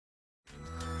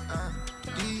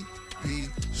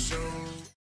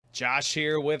Josh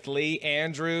here with Lee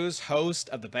Andrews, host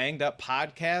of the Banged Up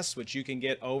Podcast, which you can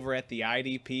get over at the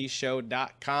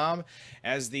IDPshow.com.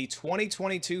 As the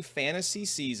 2022 fantasy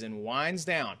season winds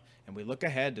down and we look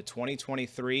ahead to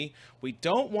 2023, we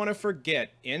don't want to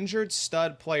forget injured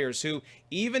stud players who,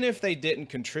 even if they didn't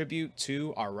contribute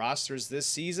to our rosters this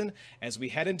season, as we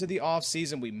head into the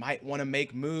offseason, we might want to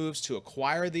make moves to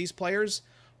acquire these players.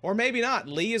 Or maybe not.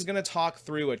 Lee is going to talk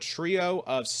through a trio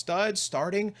of studs,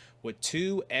 starting with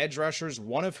two edge rushers,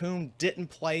 one of whom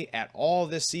didn't play at all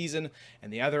this season,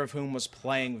 and the other of whom was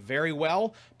playing very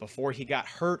well before he got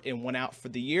hurt and went out for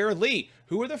the year. Lee,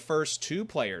 who are the first two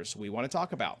players we want to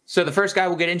talk about? So the first guy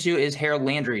we'll get into is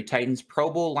Landry, Titans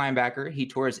Pro Bowl linebacker. He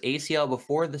tore his ACL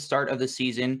before the start of the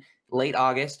season, late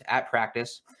August at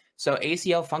practice. So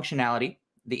ACL functionality.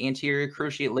 The anterior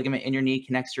cruciate ligament in your knee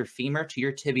connects your femur to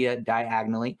your tibia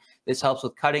diagonally. This helps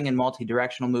with cutting and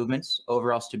multi-directional movements,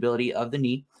 overall stability of the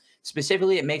knee.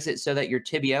 Specifically, it makes it so that your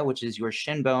tibia, which is your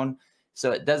shin bone,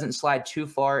 so it doesn't slide too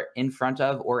far in front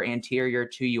of or anterior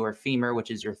to your femur,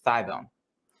 which is your thigh bone.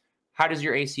 How does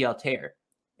your ACL tear?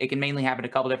 It can mainly happen a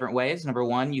couple different ways. Number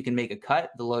one, you can make a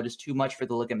cut. The load is too much for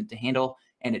the ligament to handle,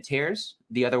 and it tears.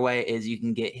 The other way is you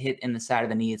can get hit in the side of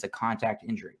the knee. It's a contact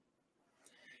injury.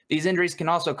 These injuries can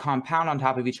also compound on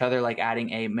top of each other, like adding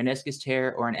a meniscus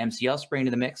tear or an MCL sprain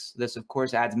to the mix. This, of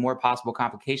course, adds more possible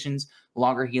complications,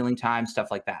 longer healing time,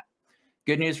 stuff like that.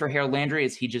 Good news for Landry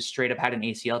is he just straight up had an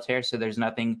ACL tear, so there's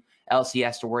nothing else he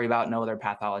has to worry about, no other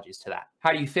pathologies to that.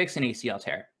 How do you fix an ACL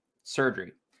tear?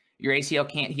 Surgery. Your ACL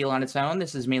can't heal on its own.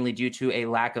 This is mainly due to a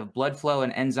lack of blood flow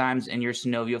and enzymes in your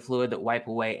synovial fluid that wipe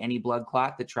away any blood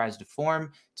clot that tries to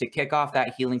form to kick off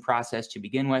that healing process to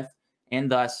begin with, and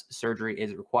thus surgery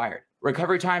is required.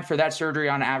 Recovery time for that surgery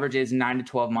on average is 9 to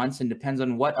 12 months and depends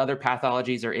on what other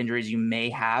pathologies or injuries you may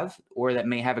have or that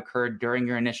may have occurred during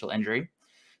your initial injury.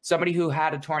 Somebody who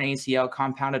had a torn ACL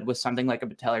compounded with something like a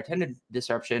patellar tendon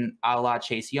disruption, a la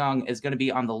Chase Young, is going to be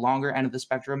on the longer end of the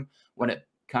spectrum when it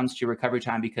comes to recovery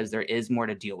time because there is more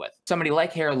to deal with. Somebody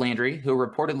like Landry, who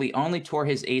reportedly only tore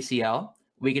his ACL,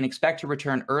 we can expect to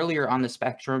return earlier on the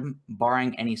spectrum,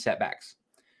 barring any setbacks.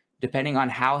 Depending on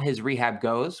how his rehab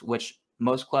goes, which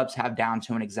most clubs have down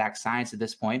to an exact science at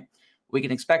this point, we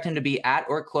can expect him to be at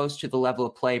or close to the level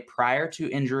of play prior to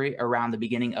injury around the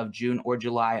beginning of June or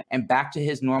July and back to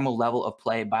his normal level of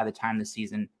play by the time the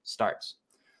season starts.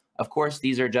 Of course,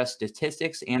 these are just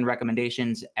statistics and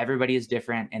recommendations. Everybody is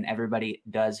different and everybody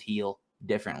does heal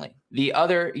differently. The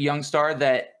other young star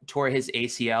that tore his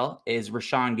ACL is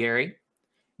Rashan Gary.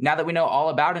 Now that we know all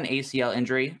about an ACL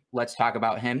injury, let's talk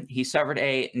about him. He suffered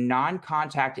a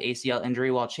non-contact ACL injury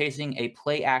while chasing a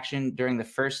play action during the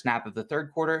first snap of the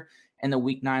third quarter in the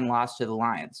Week 9 loss to the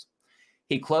Lions.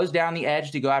 He closed down the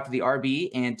edge to go after the RB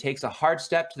and takes a hard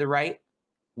step to the right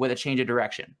with a change of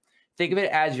direction. Think of it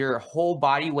as your whole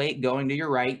body weight going to your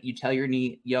right. You tell your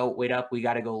knee, yo, wait up, we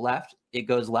got to go left. It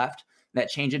goes left. That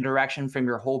change in direction from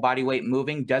your whole body weight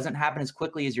moving doesn't happen as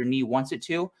quickly as your knee wants it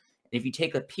to. If you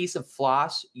take a piece of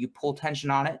floss, you pull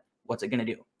tension on it, what's it going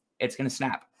to do? It's going to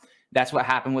snap. That's what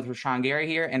happened with Rashan Gary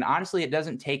here. And honestly, it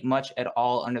doesn't take much at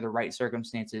all under the right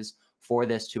circumstances for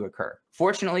this to occur.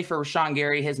 Fortunately for Rashan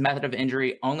Gary, his method of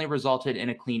injury only resulted in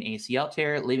a clean ACL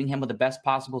tear, leaving him with the best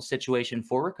possible situation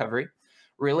for recovery.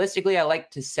 Realistically, I like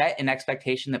to set an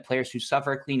expectation that players who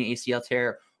suffer a clean ACL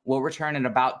tear will return in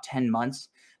about 10 months.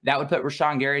 That would put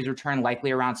Rashan Gary's return likely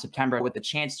around September, with a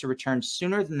chance to return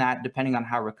sooner than that, depending on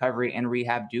how recovery and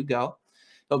rehab do go.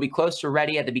 He'll be close to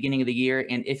ready at the beginning of the year,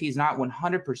 and if he's not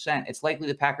 100%, it's likely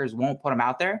the Packers won't put him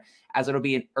out there, as it'll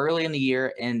be early in the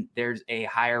year and there's a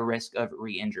higher risk of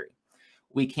re-injury.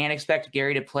 We can't expect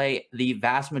Gary to play the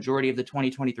vast majority of the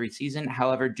 2023 season.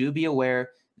 However, do be aware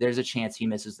there's a chance he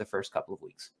misses the first couple of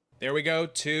weeks. There we go,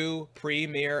 two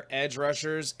premier edge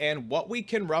rushers and what we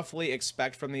can roughly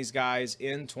expect from these guys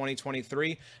in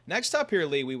 2023. Next up here,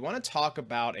 Lee, we want to talk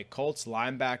about a Colts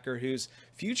linebacker whose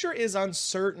future is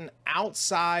uncertain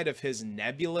outside of his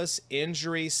nebulous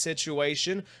injury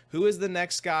situation. Who is the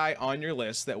next guy on your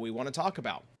list that we want to talk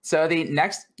about? So the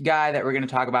next guy that we're going to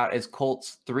talk about is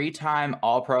Colts three-time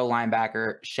All-Pro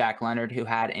linebacker Shaquille Leonard, who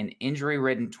had an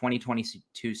injury-ridden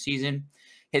 2022 season.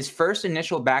 His first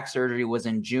initial back surgery was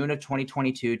in June of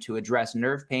 2022 to address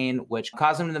nerve pain, which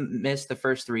caused him to miss the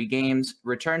first 3 games,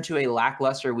 returned to a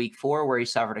lackluster week 4 where he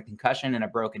suffered a concussion and a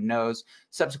broken nose,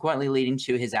 subsequently leading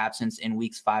to his absence in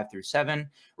weeks 5 through 7,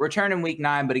 returned in week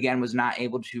 9, but again was not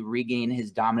able to regain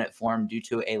his dominant form due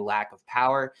to a lack of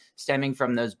power stemming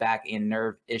from those back and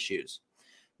nerve issues.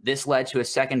 This led to a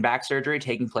second back surgery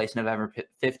taking place November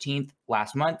 15th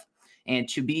last month. And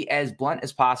to be as blunt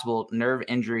as possible, nerve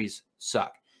injuries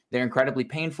suck. They're incredibly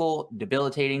painful,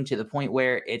 debilitating to the point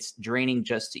where it's draining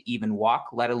just to even walk,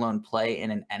 let alone play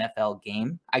in an NFL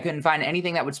game. I couldn't find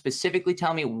anything that would specifically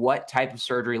tell me what type of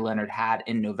surgery Leonard had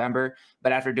in November,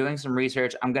 but after doing some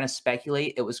research, I'm going to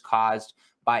speculate it was caused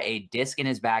by a disc in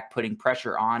his back putting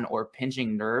pressure on or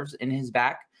pinching nerves in his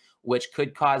back, which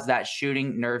could cause that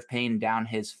shooting nerve pain down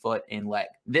his foot and leg.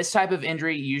 This type of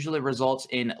injury usually results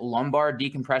in lumbar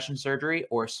decompression surgery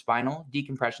or spinal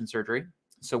decompression surgery.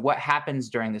 So what happens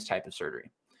during this type of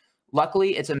surgery?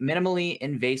 Luckily, it's a minimally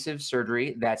invasive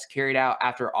surgery that's carried out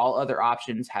after all other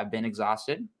options have been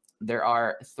exhausted. There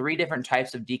are 3 different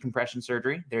types of decompression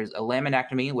surgery. There's a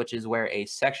laminectomy, which is where a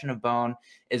section of bone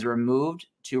is removed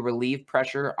to relieve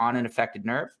pressure on an affected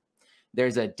nerve.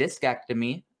 There's a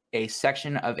discectomy. A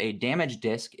section of a damaged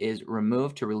disc is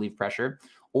removed to relieve pressure,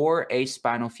 or a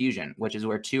spinal fusion, which is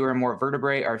where 2 or more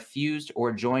vertebrae are fused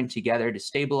or joined together to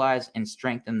stabilize and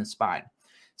strengthen the spine.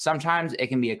 Sometimes it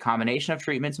can be a combination of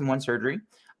treatments in one surgery.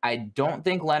 I don't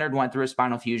think Leonard went through a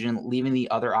spinal fusion, leaving the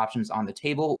other options on the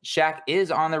table. Shaq is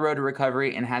on the road to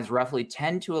recovery and has roughly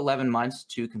 10 to 11 months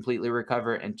to completely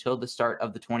recover until the start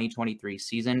of the 2023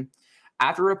 season.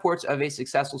 After reports of a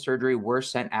successful surgery were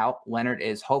sent out, Leonard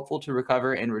is hopeful to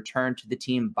recover and return to the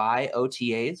team by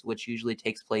OTAs, which usually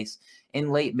takes place in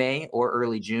late May or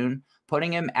early June,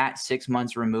 putting him at 6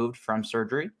 months removed from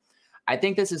surgery. I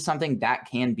think this is something that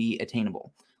can be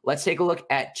attainable. Let's take a look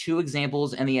at 2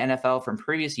 examples in the NFL from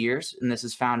previous years, and this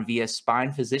is found via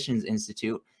Spine Physicians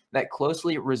Institute, that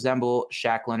closely resemble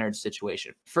Shaq Leonard's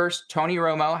situation. First, Tony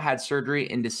Romo had surgery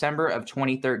in December of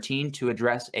 2013 to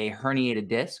address a herniated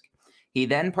disc. He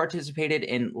then participated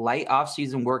in light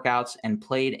off-season workouts and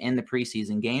played in the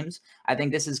preseason games. I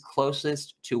think this is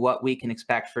closest to what we can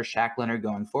expect for Shaq Leonard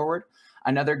going forward.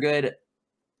 Another good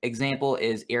example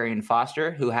is Arian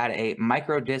Foster, who had a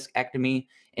microdiscectomy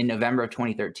in November of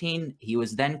 2013. He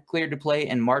was then cleared to play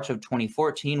in March of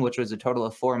 2014, which was a total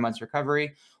of 4 months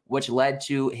recovery, which led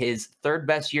to his 3rd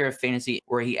best year of fantasy,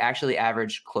 where he actually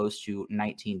averaged close to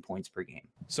 19 points per game.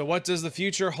 So what does the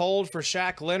future hold for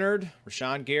Shaq Leonard,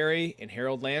 Rashan Gary, and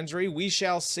Harold Landry? We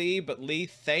shall see, but Lee,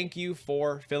 thank you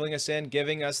for filling us in,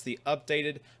 giving us the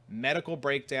updated medical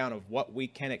breakdown of what we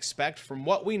can expect from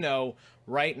what we know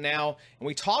right now. And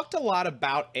we talked a lot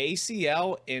about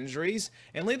ACL injuries.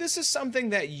 And Lee, this is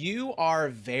something that you are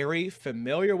very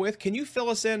familiar with. Can you fill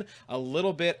us in a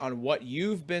little bit on what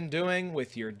you've been doing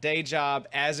with your day job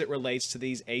as it relates to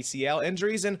these ACL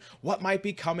injuries and what might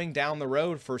be coming down the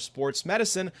road for sports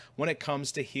medicine when it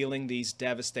comes to healing these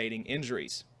devastating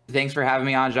injuries? Thanks for having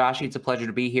me on, Josh. It's a pleasure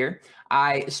to be here.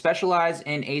 I specialize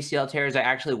in ACL tears. I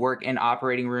actually work in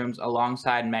operating rooms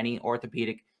alongside many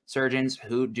orthopedic surgeons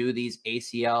who do these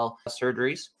ACL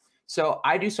surgeries. So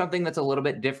I do something that's a little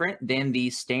bit different than the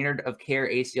standard of care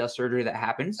ACL surgery that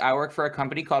happens. I work for a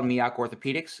company called Miak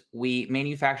Orthopedics. We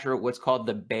manufacture what's called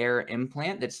the BEAR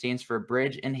implant, that stands for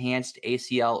Bridge Enhanced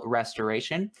ACL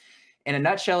Restoration. In a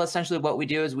nutshell, essentially what we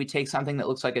do is we take something that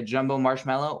looks like a jumbo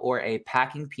marshmallow or a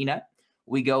packing peanut.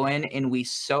 We go in and we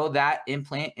sew that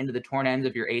implant into the torn ends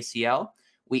of your ACL.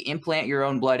 We implant your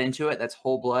own blood into it. That's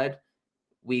whole blood.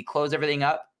 We close everything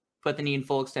up, put the knee in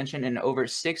full extension, and over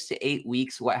 6 to 8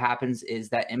 weeks, what happens is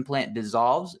that implant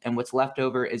dissolves, and what's left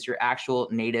over is your actual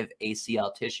native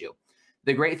ACL tissue.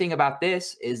 The great thing about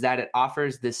this is that it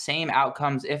offers the same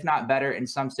outcomes, if not better in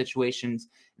some situations,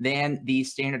 than the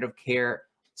standard of care.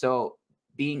 So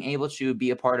being able to be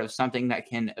a part of something that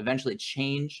can eventually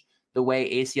change the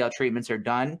way ACL treatments are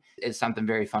done is something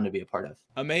very fun to be a part of.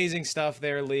 Amazing stuff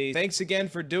there, Lee. Thanks again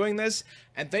for doing this,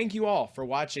 and thank you all for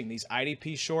watching these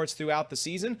IDP shorts throughout the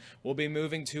season. We'll be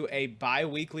moving to a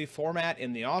bi-weekly format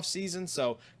in the off season,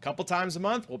 so a couple times a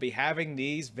month we'll be having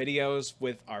these videos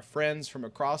with our friends from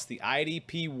across the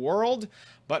IDP world.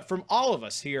 But from all of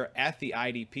us here at the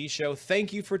IDP Show,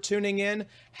 thank you for tuning in.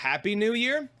 Happy New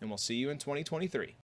Year, and we'll see you in 2023.